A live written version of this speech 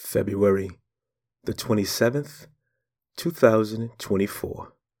February the 27th,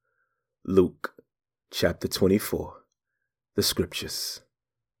 2024. Luke chapter 24. The scriptures.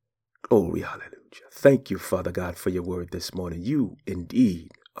 Glory, hallelujah. Thank you, Father God, for your word this morning. You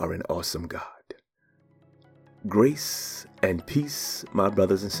indeed are an awesome God. Grace and peace, my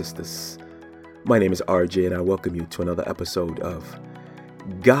brothers and sisters. My name is RJ and I welcome you to another episode of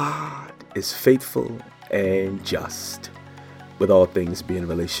God is Faithful and Just, with all things being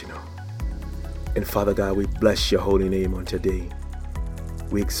relational. And Father God, we bless your holy name on today.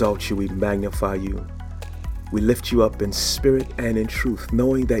 We exalt you, we magnify you. We lift you up in spirit and in truth,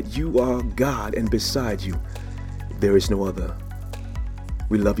 knowing that you are God and beside you there is no other.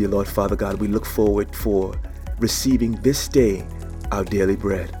 We love you, Lord Father God. We look forward for receiving this day our daily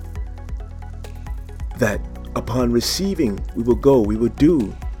bread. That upon receiving, we will go, we will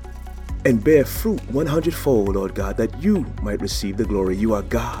do, and bear fruit 100-fold, Lord God, that you might receive the glory. You are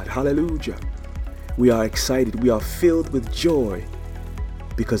God. Hallelujah. We are excited. We are filled with joy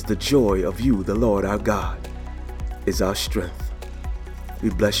because the joy of you, the Lord our God, is our strength. We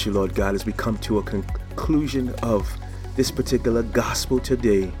bless you, Lord God, as we come to a conclusion of this particular gospel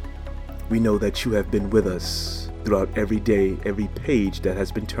today. We know that you have been with us throughout every day, every page that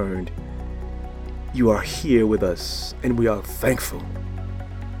has been turned. You are here with us, and we are thankful.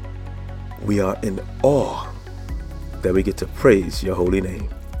 We are in awe that we get to praise your holy name.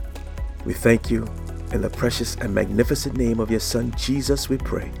 We thank you. In the precious and magnificent name of your Son, Jesus, we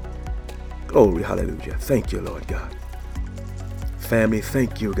pray. Glory, hallelujah. Thank you, Lord God. Family,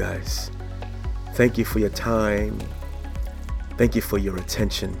 thank you, guys. Thank you for your time. Thank you for your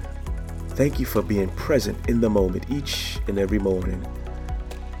attention. Thank you for being present in the moment each and every morning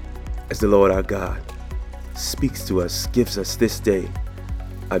as the Lord our God speaks to us, gives us this day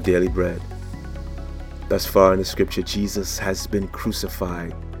our daily bread. Thus far in the scripture, Jesus has been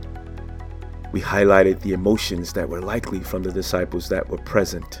crucified. We highlighted the emotions that were likely from the disciples that were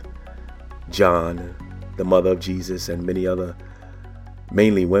present. John, the mother of Jesus, and many other,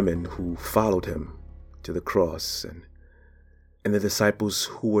 mainly women, who followed him to the cross, and the disciples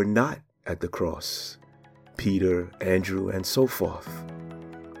who were not at the cross, Peter, Andrew, and so forth.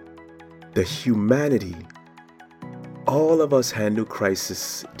 The humanity. All of us handle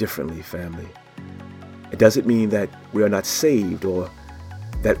crisis differently, family. It doesn't mean that we are not saved or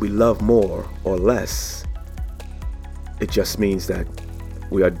that we love more or less. It just means that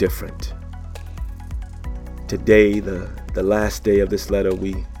we are different. Today, the last day of this letter,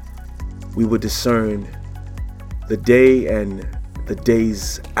 we will discern the day and the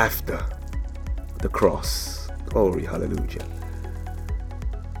days after the cross. Glory, hallelujah.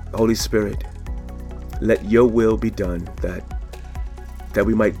 Holy Spirit, let your will be done, that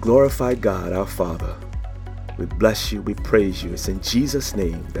we might glorify God our Father. We bless you, we praise you. It's in Jesus'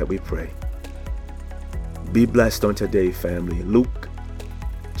 name that we pray. Be blessed on today, family. Luke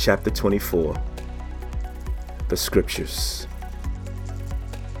chapter 24, the scriptures.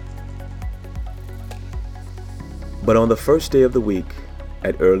 But on the first day of the week,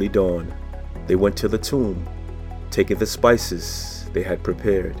 at early dawn, they went to the tomb, taking the spices they had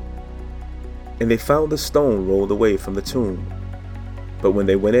prepared. And they found the stone rolled away from the tomb. But when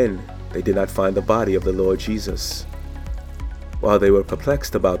they went in, they did not find the body of the Lord Jesus. While they were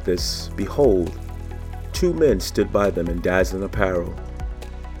perplexed about this, behold, two men stood by them in dazzling apparel.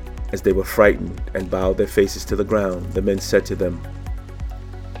 As they were frightened and bowed their faces to the ground, the men said to them,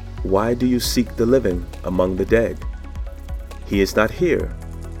 "Why do you seek the living among the dead? He is not here,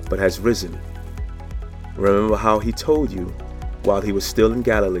 but has risen. Remember how he told you, while he was still in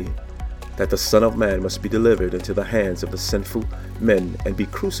Galilee, that the Son of Man must be delivered into the hands of the sinful men and be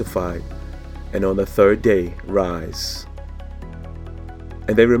crucified, and on the third day rise."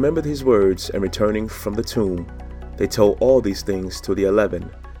 And they remembered his words, and returning from the tomb, they told all these things to the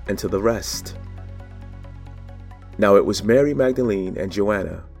 11 and to the rest. Now it was Mary Magdalene and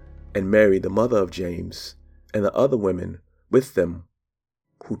Joanna, and Mary the mother of James, and the other women with them,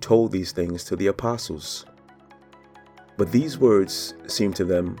 who told these things to the apostles. But these words seemed to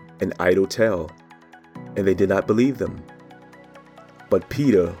them an idle tale, and they did not believe them. But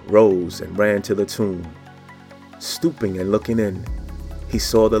Peter rose and ran to the tomb. Stooping and looking in, he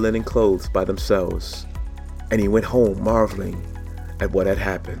saw the linen clothes by themselves, and he went home marveling at what had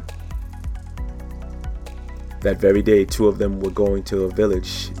happened. That very day, two of them were going to a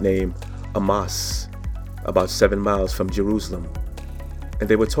village named Emmaus, about 7 miles from Jerusalem, and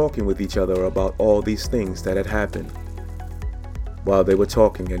they were talking with each other about all these things that had happened. While they were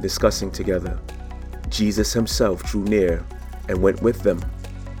talking and discussing together, Jesus himself drew near and went with them,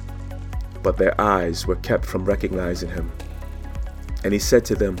 but their eyes were kept from recognizing him. And he said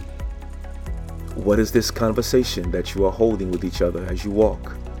to them, "What is this conversation that you are holding with each other as you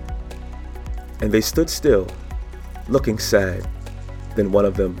walk?" And they stood still, looking sad. Then one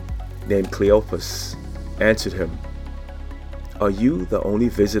of them, named Cleopas, answered him, "Are you the only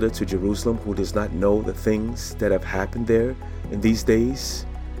visitor to Jerusalem who does not know the things that have happened there in these days?"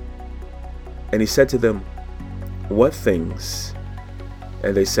 And he said to them, "What things?"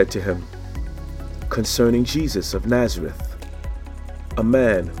 And they said to him, "Concerning Jesus of Nazareth, a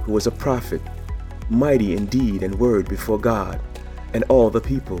man who was a prophet, mighty in deed and word before God and all the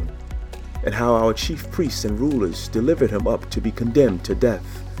people, and how our chief priests and rulers delivered him up to be condemned to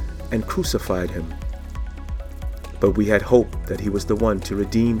death and crucified him. But we had hoped that he was the one to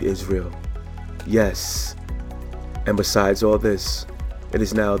redeem Israel. Yes, and besides all this, it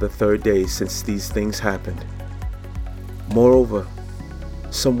is now the third day since these things happened. Moreover,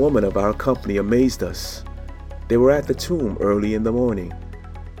 some women of our company amazed us. They were at the tomb early in the morning,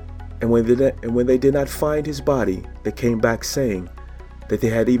 and when they did not find his body, they came back saying that they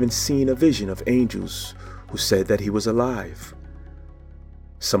had even seen a vision of angels who said that he was alive.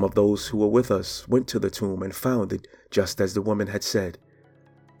 Some of those who were with us went to the tomb and found it just as the woman had said,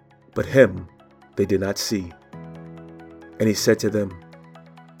 but him they did not see." And he said to them,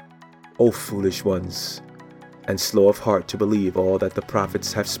 "O foolish ones, and slow of heart to believe all that the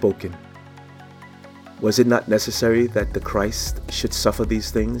prophets have spoken. Was it not necessary that the Christ should suffer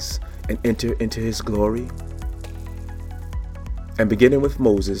these things and enter into his glory?" And beginning with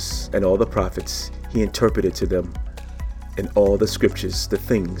Moses and all the prophets, he interpreted to them in all the scriptures the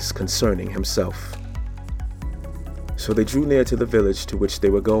things concerning himself. So they drew near to the village to which they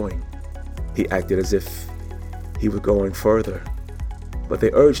were going. He acted as if he were going further, but they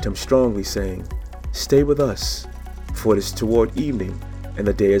urged him strongly, saying, "Stay with us, for it is toward evening, and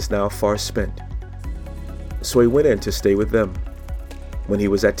the day is now far spent." So he went in to stay with them. When he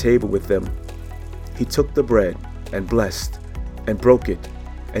was at table with them, he took the bread and blessed and broke it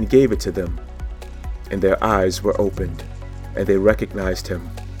and gave it to them. And their eyes were opened, and they recognized him,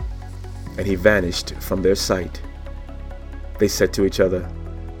 and he vanished from their sight. They said to each other,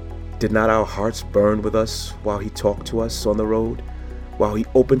 "Did not our hearts burn with us while he talked to us on the road, while he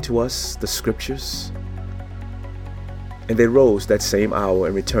opened to us the scriptures?" And they rose that same hour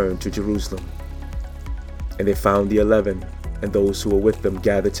and returned to Jerusalem. And they found the 11 and those who were with them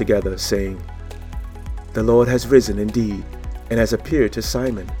gathered together, saying, "The Lord has risen indeed, and has appeared to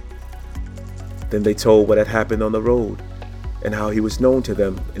Simon." Then they told what had happened on the road, and how he was known to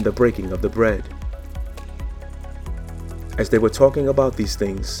them in the breaking of the bread. As they were talking about these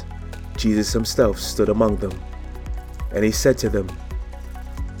things, Jesus himself stood among them, and he said to them,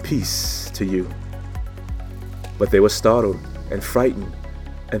 "Peace to you." But they were startled and frightened,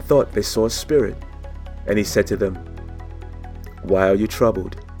 and thought they saw a spirit. And he said to them, "Why are you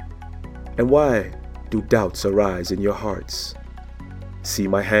troubled? And why do doubts arise in your hearts? See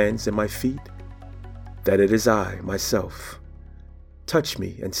my hands and my feet, that it is I myself. Touch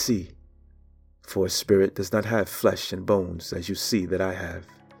me and see, for a spirit does not have flesh and bones, as you see that I have."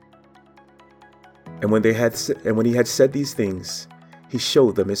 And when he had said these things, he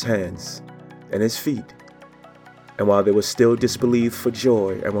showed them his hands and his feet. And while they were still disbelieved for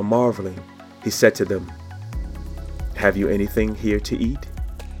joy and were marveling, he said to them, "Have you anything here to eat?"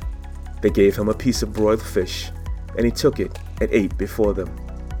 They gave him a piece of broiled fish, and he took it and ate before them.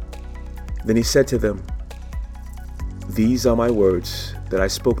 Then he said to them, "These are my words that I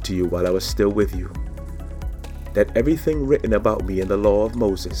spoke to you while I was still with you, that everything written about me in the law of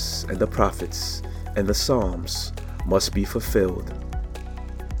Moses and the prophets and the Psalms must be fulfilled."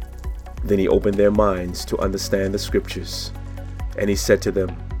 Then he opened their minds to understand the scriptures, and he said to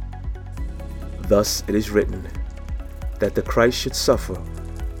them, "Thus it is written, that the Christ should suffer,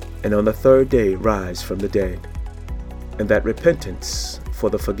 and on the third day rise from the dead, and that repentance for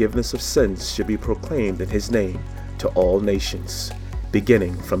the forgiveness of sins should be proclaimed in his name to all nations,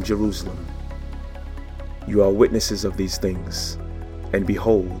 beginning from Jerusalem. You are witnesses of these things, and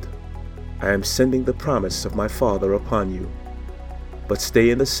behold, I am sending the promise of my Father upon you. But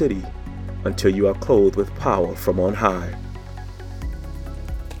stay in the city until you are clothed with power from on high."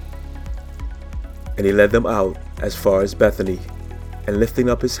 And he led them out as far as Bethany, and lifting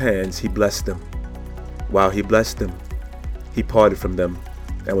up his hands, he blessed them. While he blessed them, he parted from them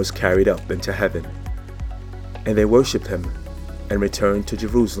and was carried up into heaven. And they worshipped him and returned to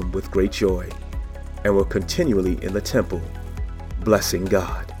Jerusalem with great joy, and were continually in the temple, blessing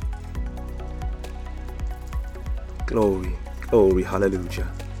God. Glory, glory, hallelujah.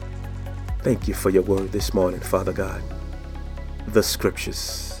 Thank you for your word this morning, Father God. The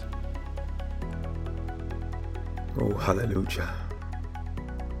scriptures. Oh, hallelujah.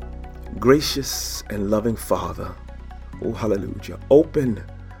 Gracious and loving Father, oh hallelujah, open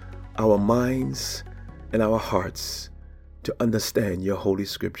our minds and our hearts to understand your holy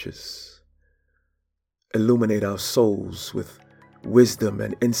scriptures. Illuminate our souls with wisdom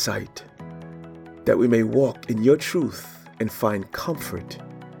and insight, that we may walk in your truth and find comfort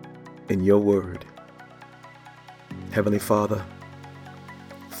in your word. Heavenly Father,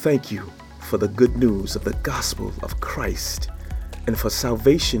 thank you for the good news of the gospel of Christ and for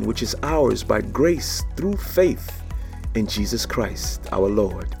salvation which is ours by grace through faith in Jesus Christ our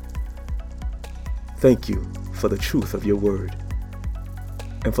Lord. Thank you for the truth of your word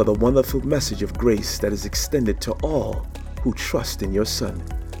and for the wonderful message of grace that is extended to all who trust in your Son,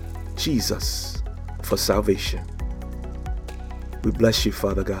 Jesus, for salvation. We bless you,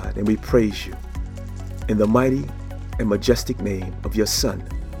 Father God, and we praise you in the mighty and majestic name of your Son,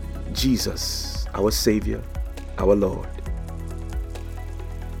 Jesus, our Savior, our Lord.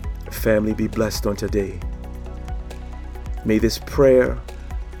 Family, be blessed on today. May this prayer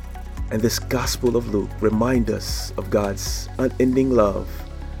and this Gospel of Luke remind us of God's unending love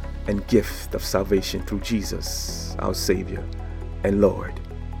and gift of salvation through Jesus, our Savior and Lord.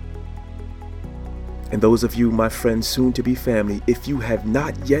 And those of you, my friends, soon to be family, if you have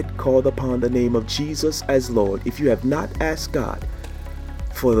not yet called upon the name of Jesus as Lord, if you have not asked God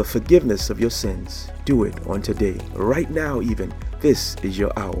for the forgiveness of your sins, do it on today. Right now even, this is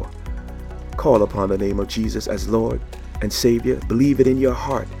your hour. Call upon the name of Jesus as Lord and Savior. Believe it in your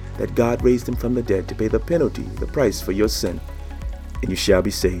heart that God raised him from the dead to pay the penalty, the price for your sin, and you shall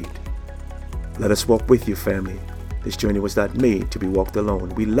be saved. Let us walk with you, family. This journey was not made to be walked alone.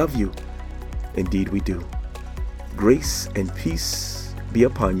 We love you. Indeed we do. Grace and peace be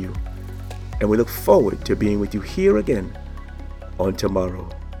upon you, and we look forward to being with you here again on tomorrow.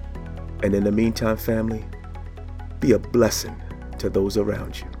 And in the meantime, family, be a blessing to those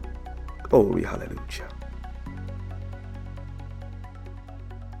around you. Glory, hallelujah.